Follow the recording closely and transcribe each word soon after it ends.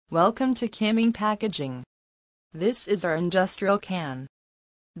Welcome to Kimming Packaging. This is our industrial can.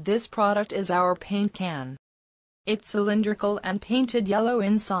 This product is our paint can. It's cylindrical and painted yellow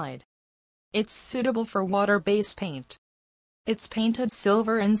inside. It's suitable for water-based paint. It's painted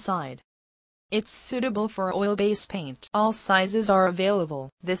silver inside. It's suitable for oil-based paint. All sizes are available.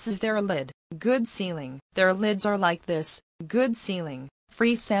 This is their lid. Good sealing. Their lids are like this. Good sealing.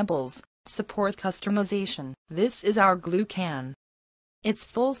 Free samples. Support customization. This is our glue can. It's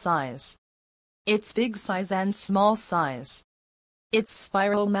full size. It's big size and small size. It's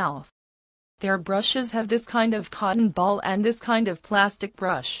spiral mouth. Their brushes have this kind of cotton ball and this kind of plastic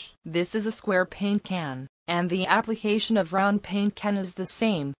brush. This is a square paint can, and the application of round paint can is the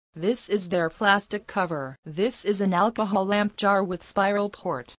same. This is their plastic cover. This is an alcohol lamp jar with spiral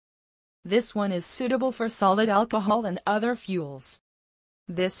port. This one is suitable for solid alcohol and other fuels.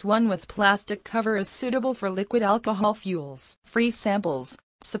 This one with plastic cover is suitable for liquid alcohol fuels. Free samples.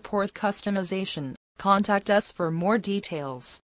 Support customization. Contact us for more details.